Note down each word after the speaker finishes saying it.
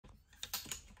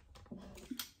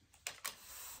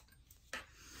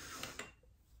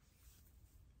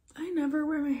never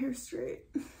wear my hair straight.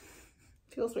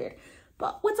 Feels weird.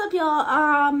 But what's up,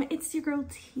 y'all? It's your girl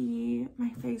T.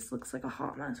 My face looks like a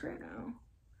hot mess right now.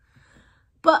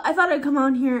 But I thought I'd come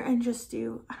on here and just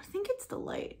do, I think it's the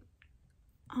light.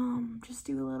 Just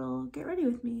do a little get ready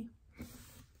with me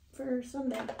for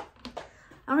Sunday.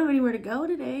 I don't have anywhere to go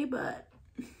today, but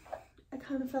I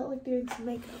kind of felt like doing some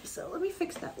makeup. So let me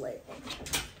fix that light.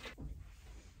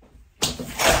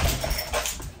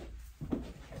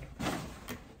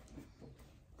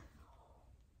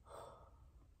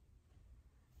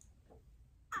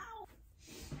 Ow.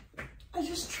 I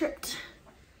just tripped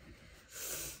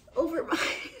over my,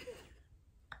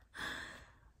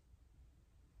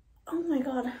 oh my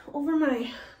God, over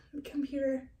my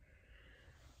computer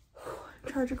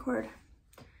charger cord.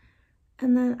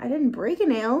 And then I didn't break a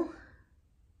nail,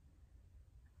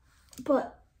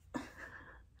 but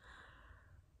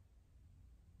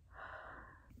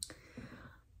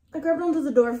I grabbed onto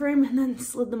the door frame and then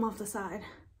slid them off the side.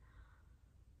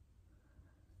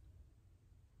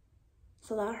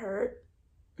 So that hurt.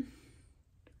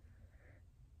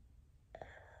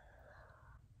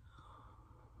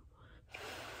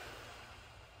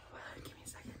 Give me a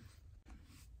second.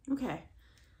 Okay.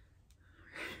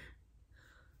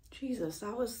 Jesus,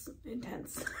 that was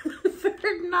intense. For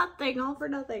nothing, all for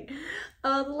nothing.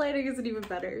 The lighting isn't even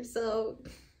better, so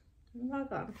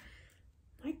rock on.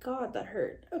 My God, that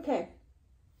hurt. Okay.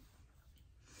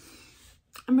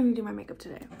 I'm gonna do my makeup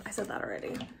today. I said that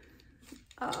already.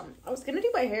 I was gonna do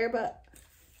my hair, but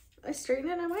I straightened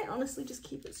it. I might honestly just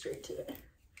keep it straight today.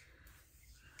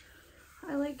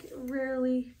 I like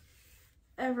rarely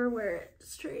ever wear it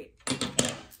straight.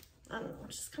 I don't know,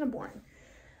 it's just kind of boring.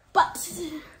 But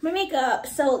my makeup,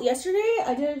 so yesterday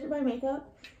I did my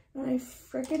makeup and I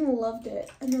freaking loved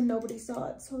it, and then nobody saw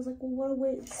it, so I was like, well, what a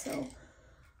waste. So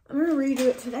I'm gonna redo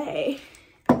it today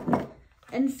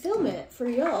and film it for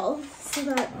y'all so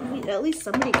that at least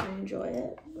somebody can enjoy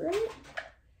it, right?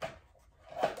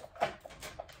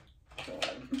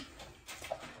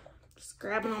 Just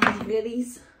grabbing all these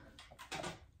goodies.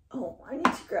 Oh, I need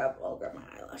to I'll grab my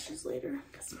eyelashes later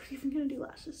because we're even gonna do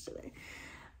lashes today.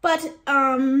 But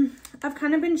I've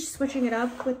kind of been switching it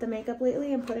up with the makeup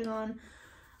lately and putting on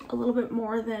a little bit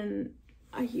more than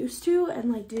I used to,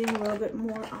 and like doing a little bit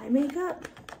more eye makeup,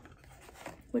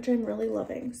 which I'm really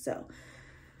loving. So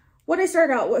what I start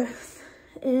out with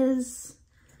is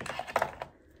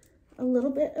a little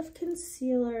bit of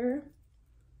concealer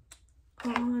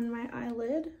on my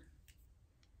eyelid.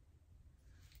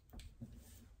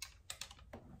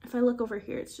 If I look over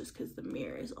here, it's just because the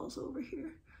mirror is also over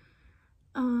here.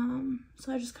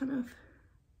 So I just kind of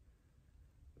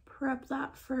prep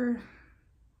that for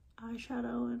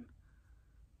eyeshadow and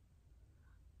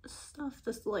stuff.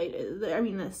 This light is, I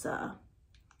mean, this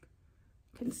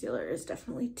concealer is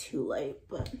definitely too light,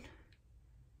 but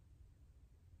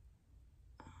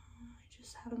I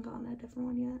just haven't gotten a different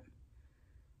one yet.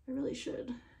 I really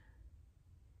should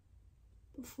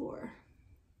before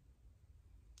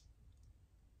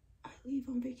I leave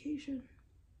on vacation.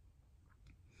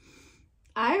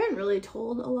 I haven't really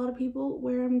told a lot of people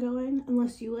where I'm going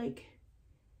unless you like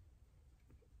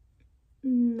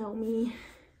know me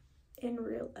in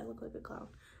real. I look like a clown.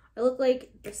 I look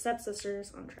like the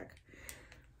stepsisters on Trek.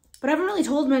 But I haven't really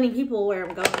told many people where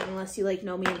I'm going unless you like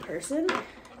know me in person.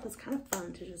 It's kind of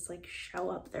fun to just like show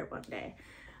up there one day.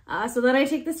 So then I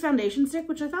take this foundation stick,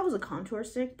 which I thought was a contour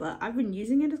stick, but I've been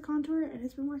using it as contour and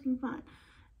it's been working fine.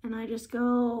 And I just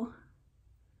go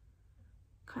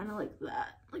kind of like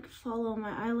that, like follow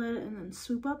my eyelid and then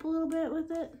swoop up a little bit with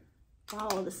it.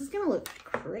 Wow, this is gonna look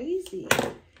crazy.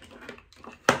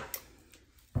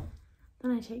 Then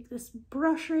I take this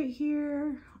brush right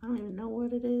here. I don't even know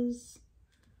what it is.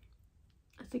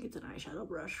 I think it's an eyeshadow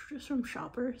brush just from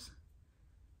Shoppers.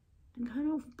 And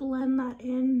kind of blend that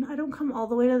in. I don't come all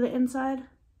the way to the inside.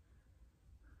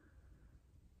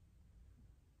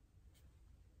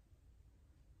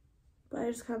 But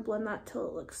I just kind of blend that till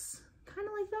it looks kind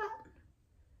of like that.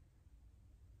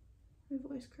 My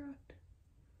voice cracked.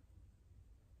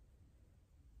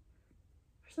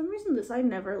 For some reason this eye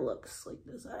never looks like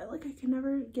this eye. Like I can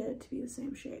never get it to be the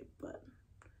same shape, but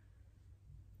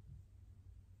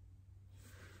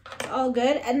it's all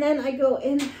good. And then I go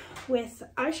in with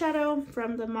eyeshadow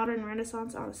from the Modern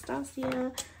Renaissance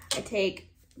Anastasia. I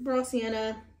take Raw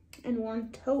Sienna and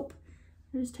Warm Taupe.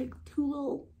 I just take two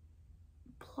little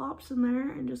plops in there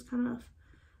and just kind of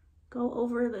go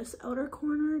over this outer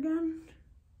corner again.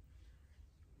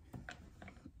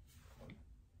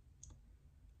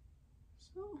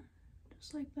 So,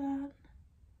 just like that.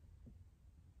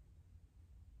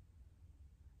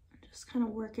 Just kind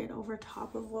of work it over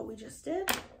top of what we just did.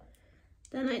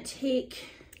 Then I take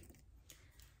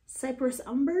Cypress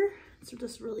Umber. It's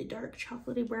this really dark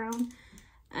chocolatey brown.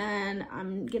 And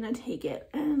I'm gonna take it.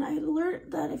 And I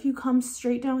learned that if you come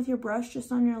straight down with your brush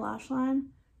just on your lash line,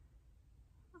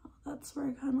 that's where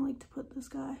I kind of like to put this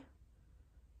guy.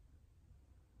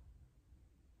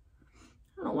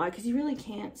 I don't know why, because you really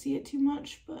can't see it too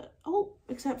much, but oh,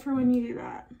 except for when you do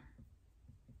that.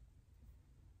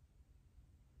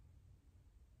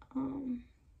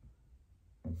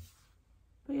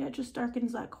 But yeah, it just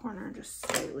darkens that corner just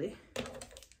slightly.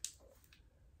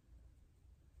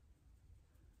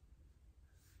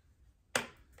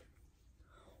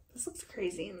 This looks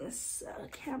crazy in this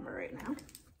camera right now.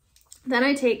 Then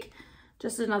I take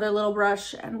just another little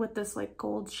brush, and with this like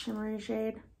gold shimmery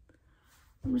shade,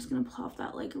 I'm just gonna plop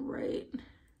that like right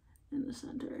in the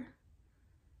center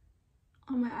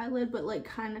on my eyelid, but like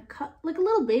kind of cut, like a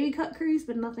little baby cut crease,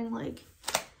 but nothing like,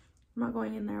 I'm not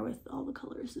going in there with all the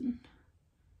colors and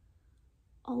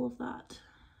all of that.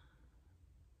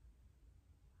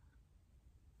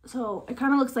 So it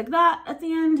kind of looks like that at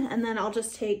the end, and then I'll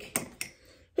just take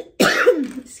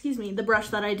excuse me, the brush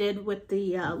that I did with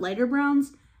the lighter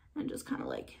browns and just kind of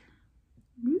like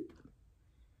whoop,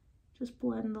 just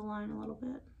blend the line a little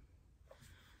bit.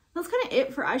 That's kind of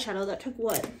it for eyeshadow. That took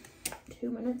what, 2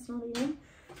 minutes, not even.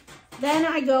 Then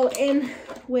I go in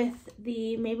with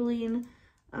the Maybelline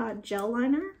gel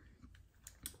liner.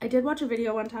 I did watch a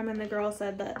video one time and the girl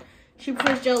said that she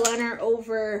prefers gel liner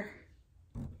over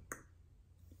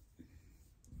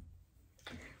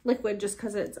liquid just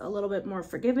because it's a little bit more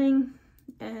forgiving,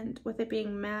 and with it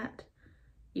being matte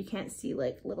you can't see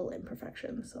like little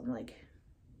imperfections, so I'm like,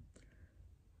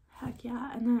 heck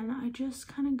yeah. And then I just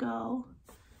kind of go,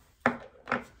 I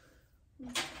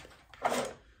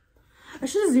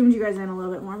should have zoomed you guys in a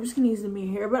little bit more. I'm just gonna use the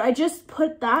mirror here, but I just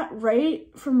put that right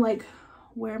from like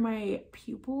where my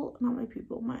pupil, not my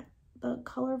pupil, the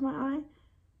color of my eye,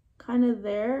 kind of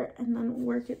there, and then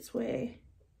work its way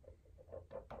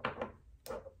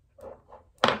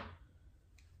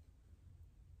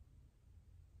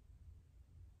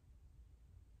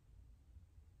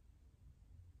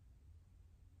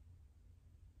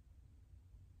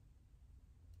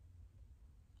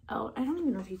out. I don't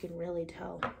even know if you can really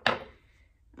tell.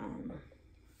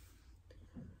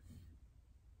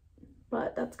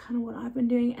 But that's kind of what I've been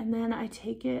doing. And then I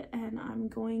take it and I'm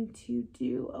going to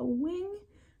do a wing.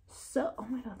 So, oh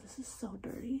my god, this is so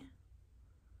dirty.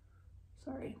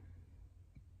 Sorry.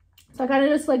 So I kind of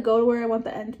just like go to where I want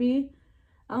the end to be.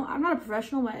 I'm not a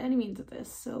professional by any means at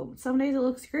this. So some days it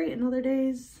looks great and other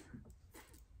days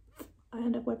I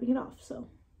end up wiping it off, so.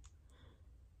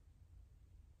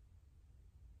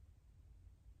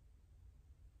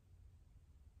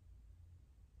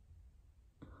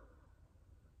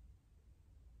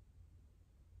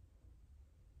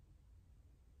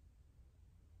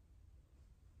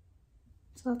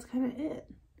 So that's kind of it.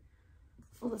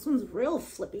 Oh, this one's real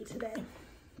flippy today.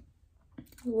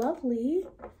 Lovely.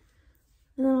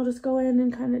 And then I'll just go in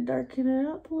and kind of darken it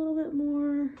up a little bit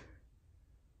more.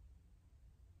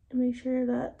 And make sure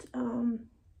that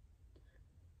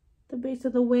the base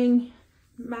of the wing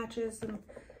matches and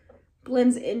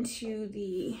blends into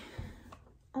the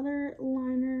other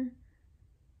liner.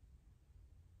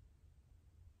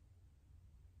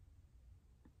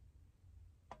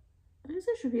 I guess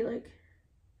I should be like,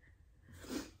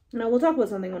 no, we'll talk about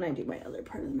something when I do my other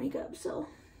part of the makeup. So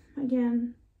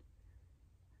again,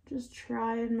 just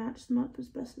try and match them up as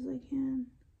best as I can.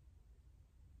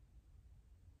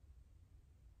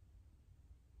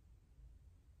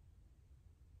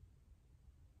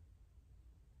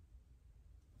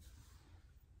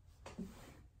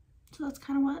 So that's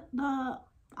kind of what the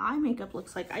eye makeup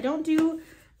looks like. I don't do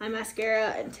my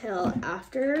mascara until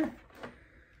after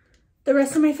the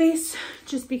rest of my face,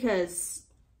 just because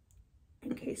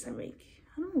in case I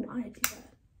don't know why I do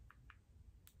that.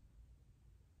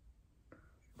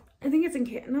 I think it's in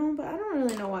case, no, but I don't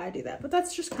really know why I do that, but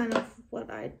that's just kind of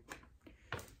what I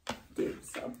do,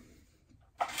 so.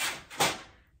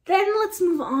 Then let's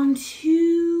move on to,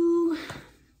 you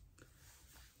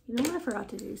know what I forgot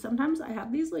to do? Sometimes I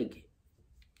have these like,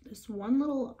 this one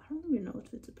little, I don't even know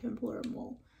if it's a pimple or a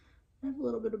mole. I have a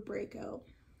little bit of breakout.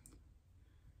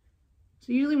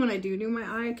 So usually when I do my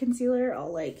eye concealer,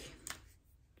 I'll like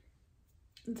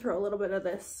throw a little bit of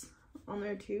this on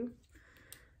there too,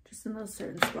 just in those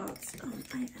certain spots.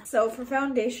 So for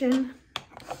foundation,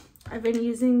 I've been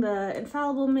using the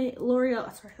Infallible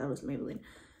L'Oreal, sorry, that was Maybelline.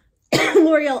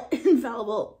 L'Oreal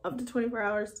Infallible up to 24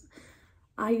 hours.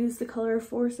 I use the color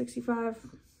 465.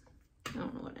 I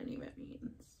don't know what any of it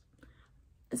means.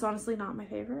 It's honestly not my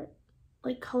favorite,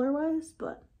 like color wise,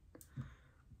 but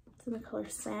It's in the color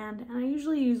Sand. And I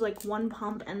usually use like one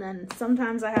pump, and then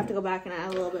sometimes I have to go back and add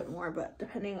a little bit more, but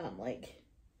depending on like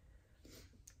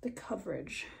the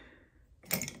coverage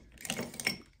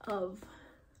of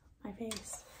my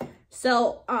face.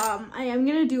 So I am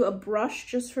gonna do a brush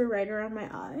just for right around my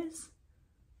eyes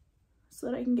so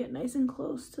that I can get nice and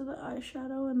close to the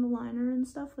eyeshadow and the liner and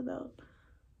stuff without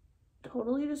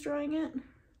totally destroying it.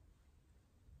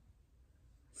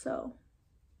 So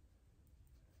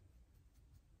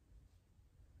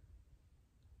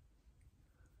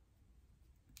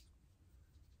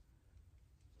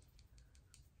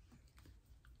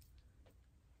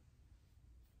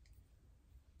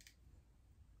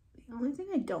the only thing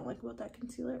I don't like about that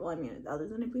concealer, well, I mean, other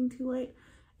than it being too light,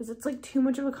 is it's like too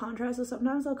much of a contrast. So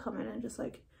sometimes I'll come in and just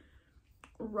like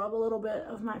rub a little bit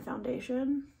of my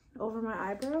foundation over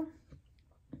my eyebrow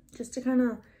just to kind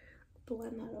of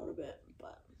blend that out a bit.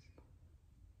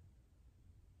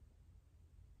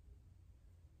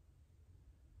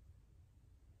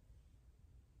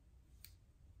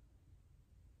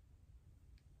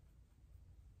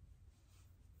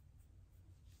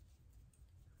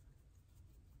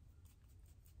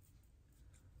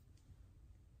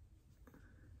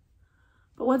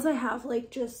 But once I have like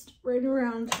just right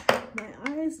around my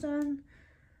eyes done,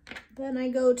 then I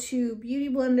go to Beauty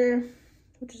Blender,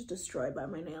 which is destroyed by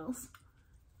my nails,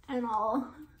 and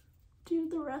I'll do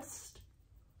the rest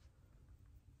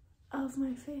of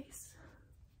my face.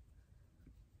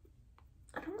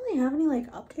 I don't really have any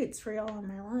like updates for y'all on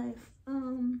my life.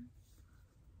 I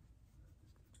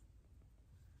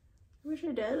wish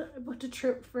I did. I booked a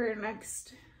trip for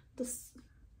the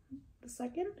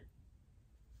 2nd.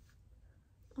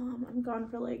 I'm gone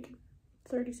for like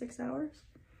 36 hours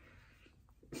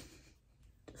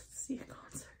just to see a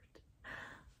concert.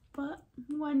 But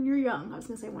when you're young, I was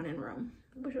gonna say when in Rome.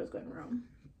 I wish I was going to Rome.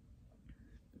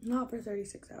 Not for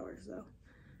 36 hours though.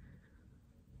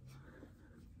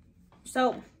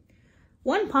 So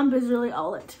one pump is really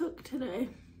all it took today.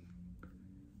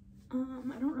 I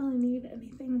don't really need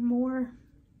anything more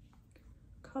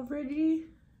coveragey,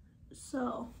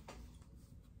 so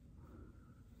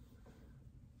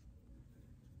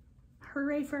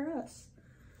hooray for us.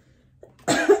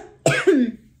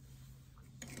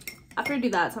 After I do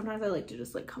that, sometimes I like to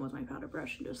just like come with my powder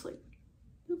brush and just like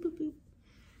boop, boop,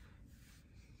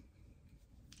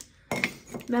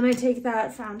 boop. Then I take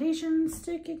that foundation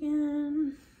stick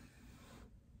again,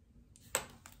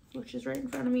 which is right in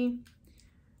front of me,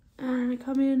 and I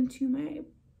come into my,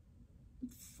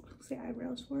 say,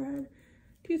 eyebrows, forehead,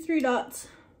 do 3 dots,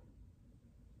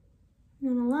 and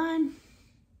then a line.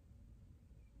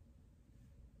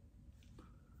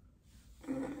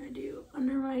 And then I do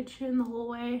under my chin the whole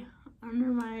way,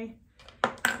 under my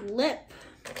lip.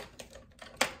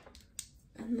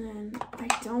 And then I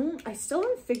still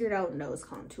haven't figured out nose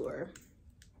contour.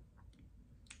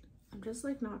 I'm just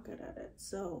like not good at it.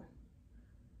 So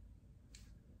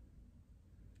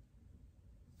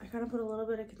I kind of put a little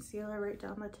bit of concealer right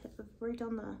down the tip of, right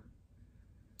down the,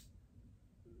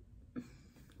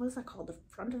 what is that called? The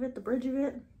front of it, the bridge of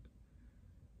it.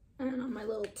 And on my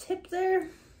little tip there.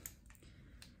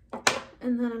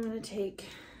 And then I'm going to take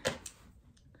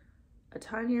a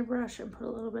tinier brush and put a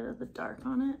little bit of the dark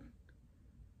on it.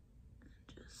 And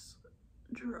just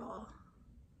draw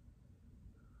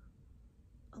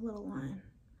a little line.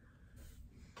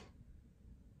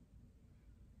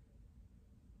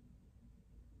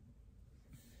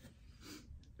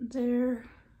 There,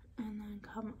 and then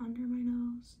come under my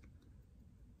nose.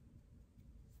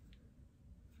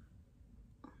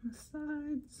 On the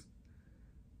sides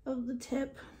of the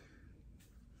tip.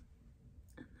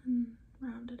 And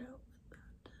round it out with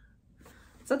that.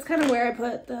 So that's kind of where I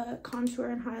put the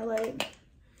contour and highlight.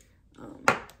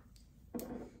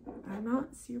 I'm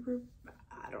not super,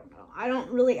 I don't know. I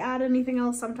don't really add anything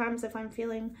else. Sometimes if I'm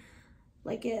feeling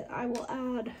like it, I will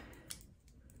add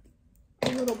a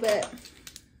little bit.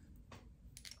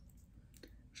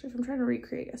 Actually, if I'm trying to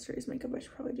recreate yesterday's makeup, I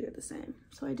should probably do it the same.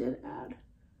 So I did add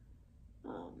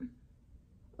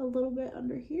a little bit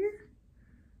under here.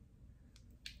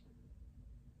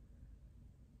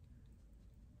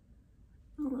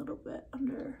 A little bit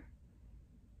under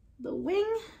the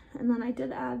wing, and then I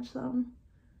did add some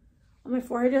on my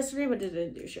forehead yesterday, but it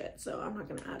didn't do shit, so I'm not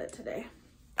gonna add it today.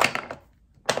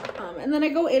 And then I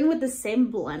go in with the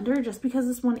same blender just because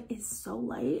this one is so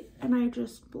light, and I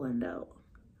just blend out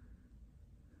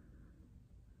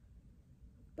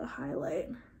the highlight.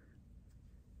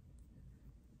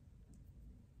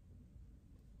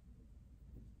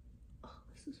 Oh,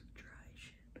 this is dry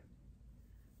shit.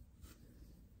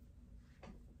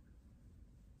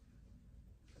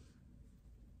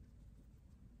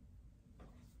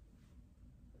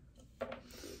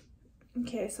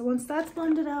 Okay, so once that's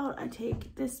blended out, I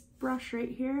take this brush right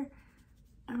here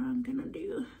and I'm gonna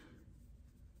do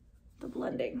the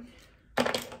blending.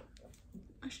 I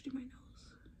should do my nose.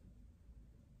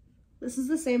 This is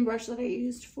the same brush that I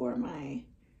used for when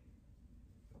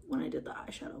I did the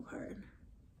eyeshadow part.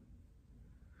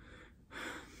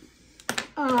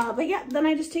 But yeah, then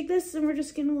I just take this and we're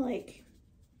just gonna like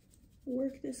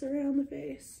work this around the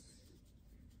face.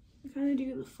 I kind of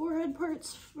do the forehead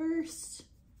parts first.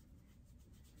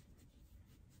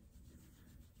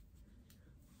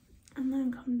 And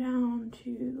then come down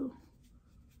to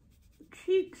the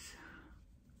cheeks.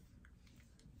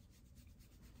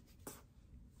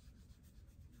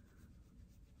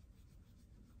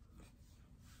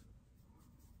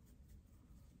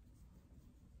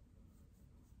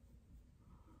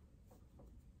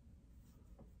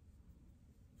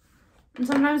 And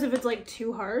sometimes if it's like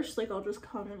too harsh, like I'll just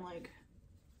come and like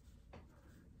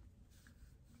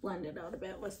blend it out a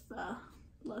bit with the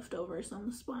leftovers on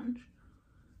the sponge.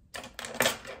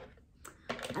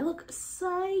 I look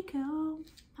psycho.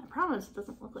 I promise it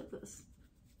doesn't look like this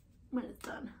when it's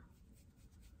done.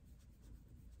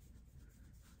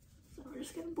 So we're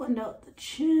just gonna blend out the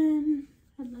chin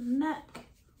and the neck.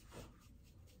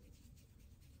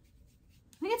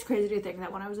 I think it's crazy to think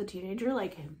that when I was a teenager,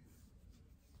 like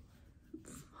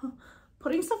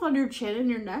putting stuff on your chin and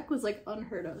your neck was like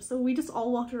unheard of. So we just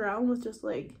all walked around with just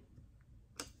like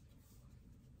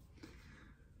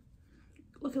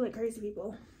looking like crazy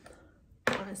people,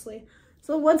 honestly.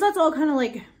 So once that's all kind of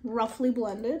like roughly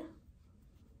blended,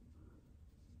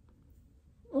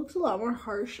 it looks a lot more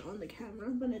harsh on the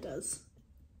camera than it does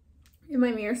in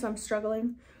my mirror, so I'm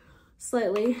struggling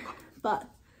slightly. But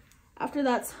after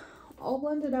that's all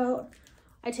blended out,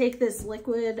 I take this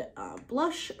liquid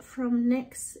blush from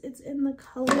NYX. It's in the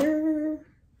color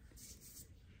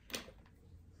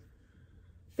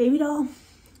Baby Doll,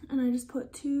 and I just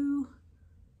put 2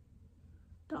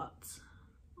 dots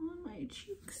on my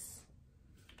cheeks.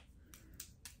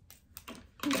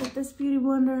 With this beauty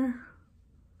blender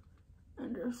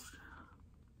and just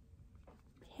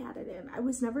pat it in. I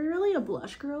was never really a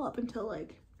blush girl up until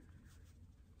like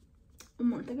a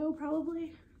month ago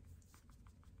probably,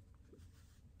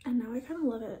 and now I kind of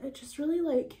love it. It just really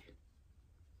like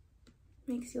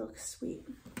makes you look sweet.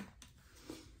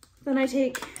 Then I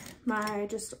take my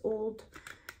just old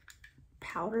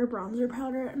powder, bronzer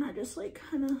powder, and I just like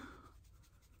kind of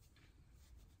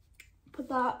put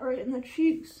that right in the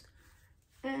cheeks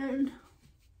and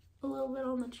a little bit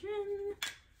on the chin.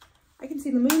 I can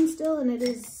see the moon still, and it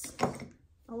is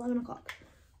 11 o'clock.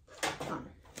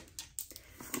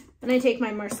 Then I take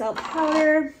my Marcel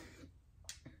powder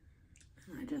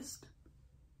and I just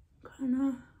kind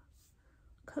of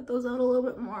cut those out a little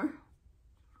bit more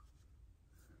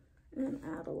and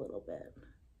add a little bit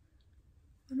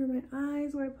under my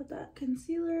eyes where I put that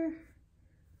concealer,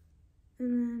 and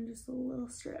then just a little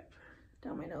strip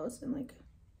down my nose and like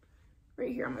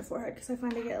right here on my forehead, because I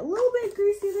find I get a little bit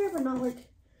greasy there, but not like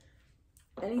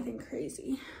anything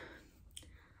crazy.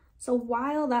 So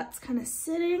while that's kind of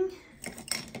sitting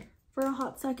for a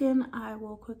hot second, I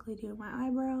will quickly do my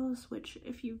eyebrows, which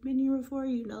if you've been here before,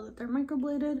 you know that they're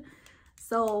microbladed,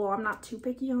 so I'm not too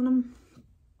picky on them.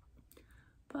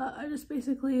 But I just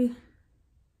basically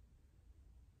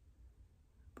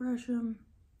brush them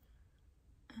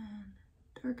and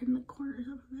darken the corners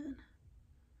of it.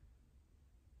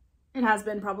 It has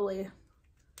been probably,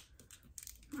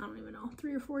 I don't even know,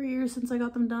 3 or 4 years since I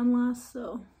got them done last,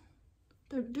 so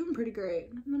they're doing pretty great.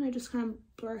 And then I just kind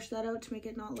of brush that out to make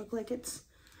it not look like it's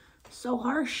so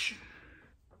harsh.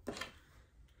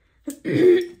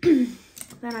 Then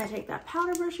I take that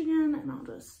powder brush again and I'll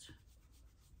just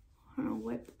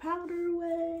wipe the powder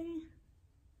away.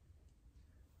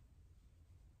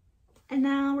 And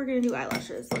now we're gonna do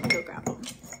eyelashes. Let me go grab them.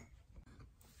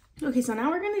 Okay, so now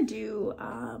we're gonna do,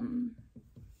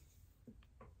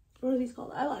 what are these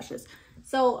called? Eyelashes.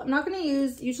 So I'm not gonna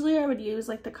use, usually I would use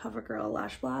like the CoverGirl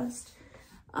Lash Blast,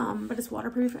 but it's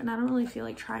waterproof and I don't really feel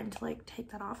like trying to like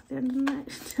take that off at the end of the night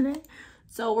today.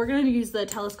 So we're gonna use the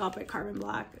Telescopic Carbon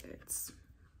Black. It's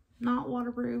not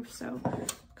waterproof, so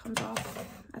it comes off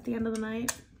at the end of the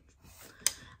night.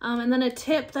 And then a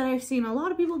tip that I've seen a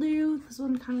lot of people do, this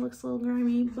one kind of looks a little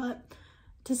grimy, but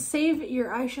to save your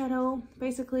eyeshadow,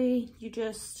 basically you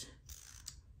just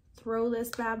throw this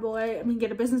bad boy, I mean,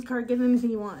 get a business card, get anything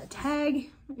you want, a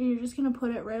tag, and you're just gonna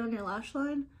put it right on your lash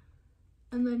line,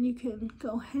 and then you can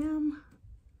go ham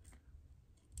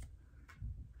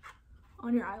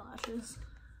on your eyelashes.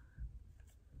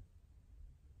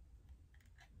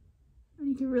 And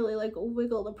you can really like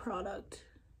wiggle the product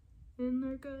in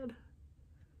there good.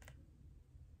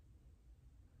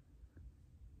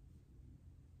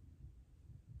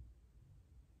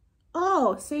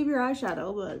 go. Save your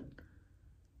eyeshadow, but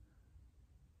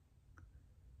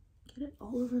get it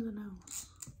all over the nose.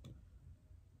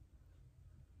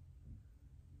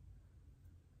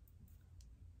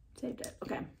 Saved it.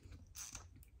 Okay.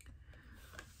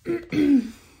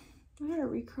 I gotta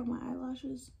recurl my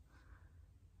eyelashes.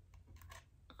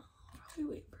 I'll probably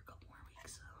wait for a couple more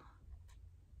weeks.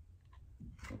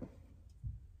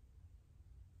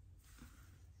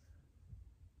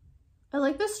 I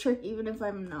like this trick even if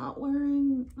I'm not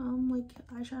wearing like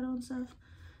eyeshadow and stuff,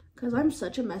 because I'm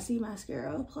such a messy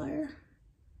mascara applier.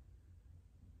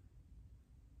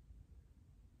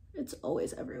 It's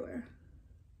always everywhere.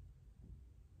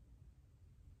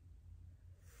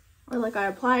 Or like I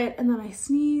apply it and then I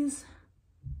sneeze.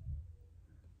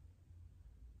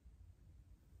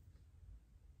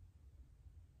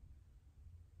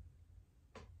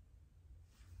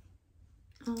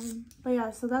 But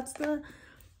yeah, so that's the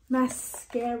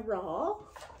mascara.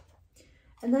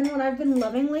 And then what I've been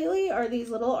loving lately are these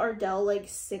little Ardell like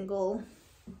single,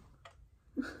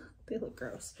 they look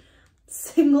gross,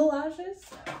 single lashes.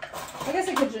 I guess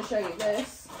I could just show you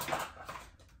this.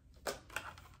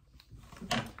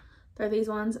 They're these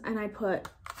ones, and I put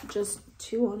just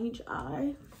 2 on each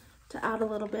eye to add a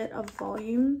little bit of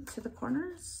volume to the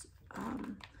corners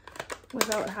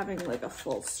without having like a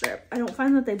full strip. I don't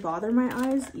find that they bother my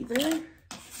eyes either.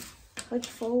 Like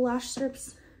full lash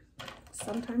strips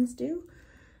sometimes do.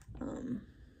 Let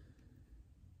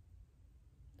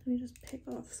me just pick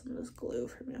off some of this glue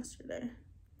from yesterday.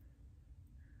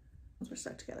 We're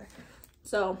stuck together.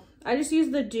 So I just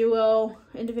used the Duo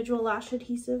individual lash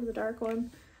adhesive, the dark one.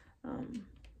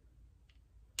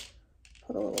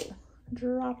 Put a little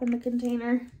drop in the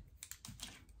container.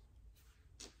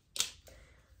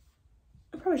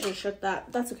 I probably should have shook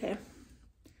that. That's okay.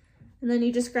 And then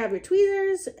you just grab your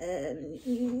tweezers and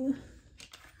you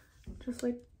just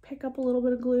like pick up a little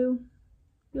bit of glue.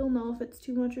 You'll know if it's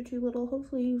too much or too little.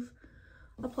 Hopefully you've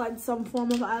applied some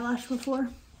form of eyelash before.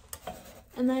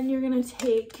 And then you're gonna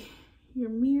take your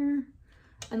mirror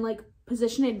and like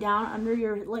position it down under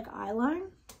your like eye line.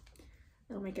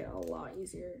 It'll make it a lot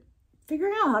easier.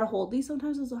 Figuring out how to hold these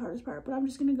sometimes is the hardest part, but I'm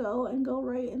just gonna go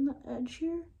right in the edge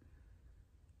here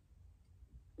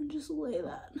and just lay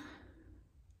that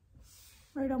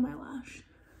right on my lash.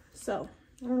 So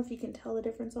I don't know if you can tell the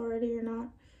difference already or not,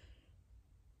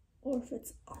 or if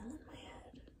it's all in my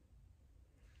head,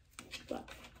 but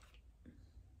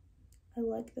I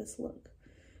like this look.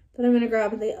 Then I'm gonna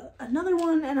grab another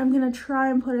one and I'm gonna try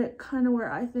and put it kind of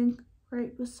where I think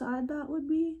right beside that would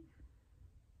be.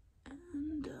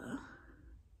 And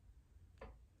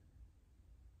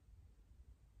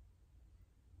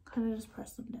kind of just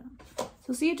press them down.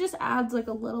 So see, it just adds like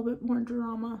a little bit more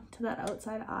drama to that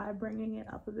outside eye, bringing it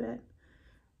up a bit.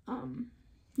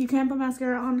 You can put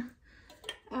mascara on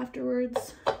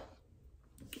afterwards,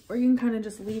 or you can kind of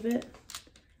just leave it.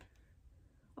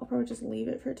 I'll probably just leave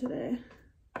it for today.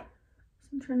 So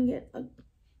I'm trying to get a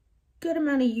good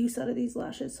amount of use out of these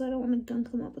lashes, so I don't want to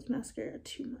gunk them up with mascara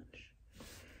too much.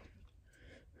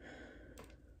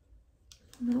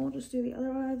 Now we'll just do the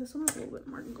other eye. This one has a little bit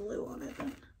more glue on it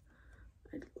than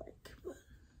I'd like, but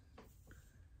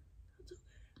that's okay.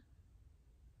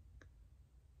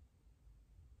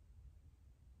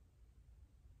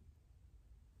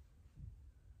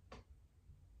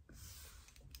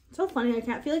 It's so funny, I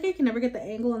feel like I can never get the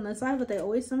angle on this eye, but they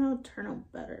always somehow turn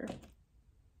out better.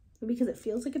 Because it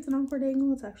feels like it's an awkward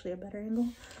angle, it's actually a better angle.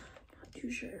 Not too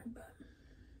sure, but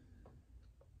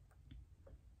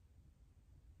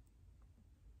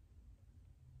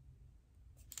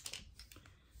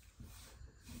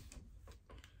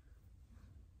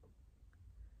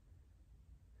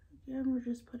again, we're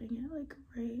just putting it like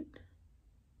right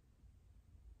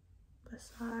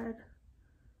beside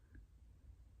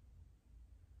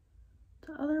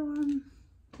the other one.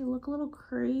 They look a little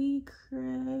cray.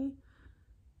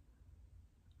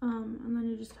 And then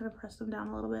you just kind of press them down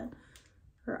a little bit,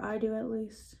 or I do at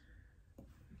least.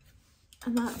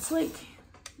 And that's like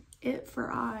it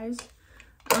for eyes.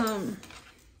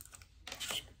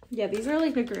 Yeah, these are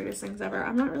like the greatest things ever.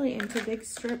 I'm not really into big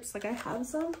strips. Like I have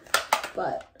some,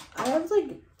 but I have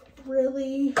like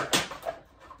really,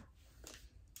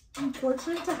 I'm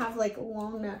fortunate to have like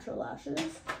long natural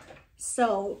lashes.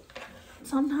 So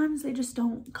sometimes they just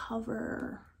don't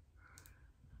cover,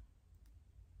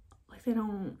 like they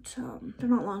don't, they're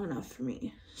not long enough for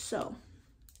me. So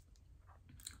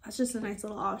that's just a nice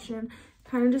little option.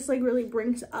 Kind of just like really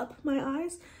brings up my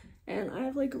eyes. And I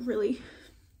have like really,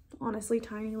 honestly,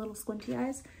 tiny little squinty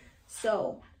eyes.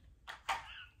 So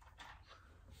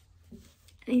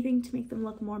anything to make them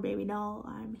look more baby doll,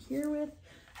 I'm here with.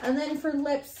 And then for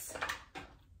lips,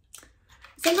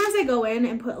 Sometimes I go in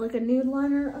and put like a nude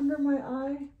liner under my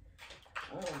eye.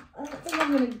 I don't think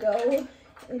I'm gonna go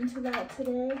into that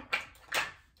today.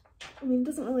 I mean, it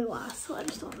doesn't really last, so I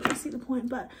just don't really see the point.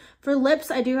 But for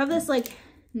lips, I do have this like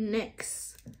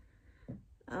NYX.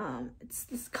 It's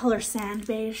this color sand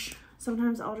beige.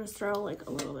 Sometimes I'll just throw like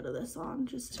a little bit of this on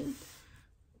just to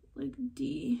like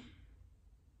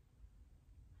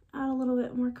add a little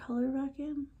bit more color back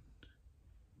in.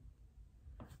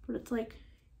 But it's like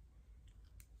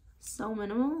so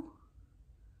minimal.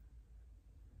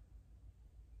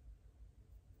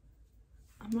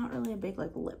 I'm not really a big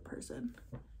like lip person.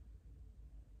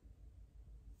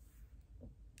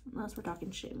 Unless we're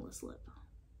talking shameless lip.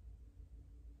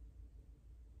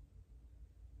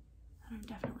 I'm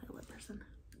definitely a lip person.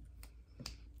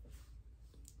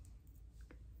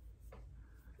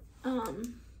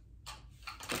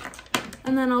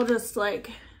 And then I'll just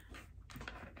like,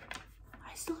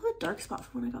 I still have a dark spot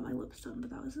from when I got my lips done,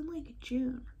 but that was in like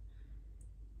June.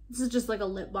 This is just like a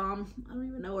lip balm. I don't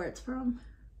even know where it's from.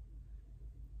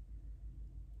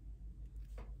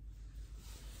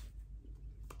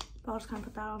 But I'll just kind of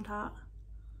put that on top.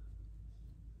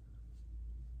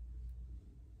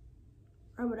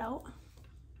 Rub it out.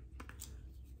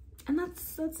 And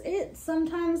that's it.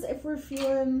 Sometimes if we're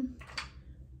feeling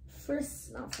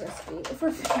not frisky, if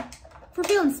we're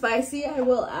feeling spicy, I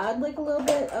will add like a little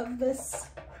bit of this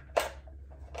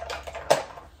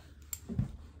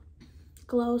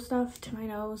glow stuff to my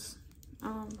nose,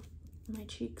 my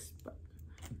cheeks, but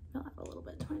I'll add a little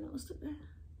bit to my nose today.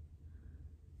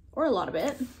 Or a lot of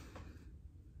it.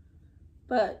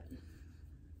 But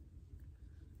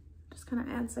just kind of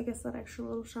adds, I guess, that extra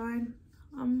little shine.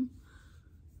 I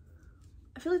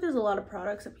feel like there's a lot of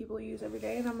products that people use every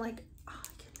day and I'm like, oh, I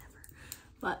can never.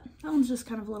 But that one's just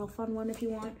kind of a little fun one if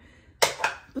you want.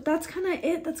 But that's kind of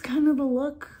it. That's kind of the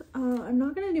look. I'm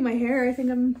not going to do my hair. I think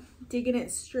I'm digging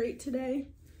it straight today.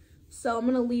 So I'm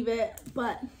going to leave it.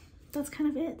 But that's kind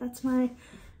of it. That's my,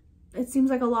 it seems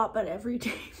like a lot, but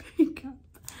everyday makeup.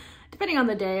 Depending on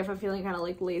the day, if I'm feeling kind of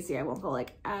like lazy, I won't go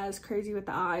like as crazy with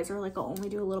the eyes, or like I'll only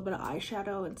do a little bit of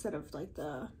eyeshadow instead of like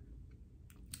the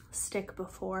stick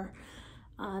before.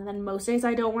 And then most days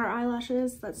I don't wear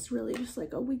eyelashes. That's really just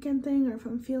like a weekend thing, or if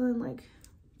I'm feeling like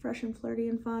fresh and flirty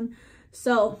and fun.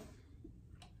 So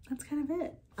that's kind of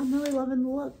it. I'm really loving the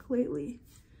look lately.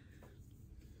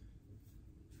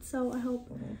 So I hope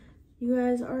you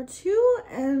guys are too.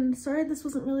 And sorry this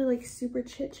wasn't really like super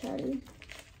chit-chatty.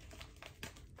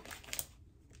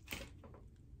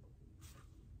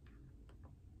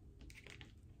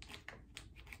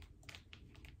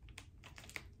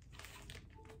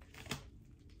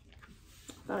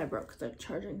 I broke the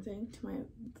charging thing to my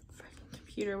freaking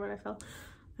computer when I fell.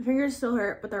 My fingers still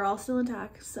hurt, but they're all still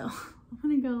intact. So I'm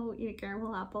gonna go eat a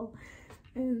caramel apple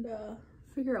and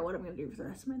figure out what I'm gonna do for the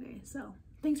rest of my day. So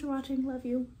thanks for watching. Love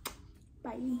you.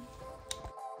 Bye.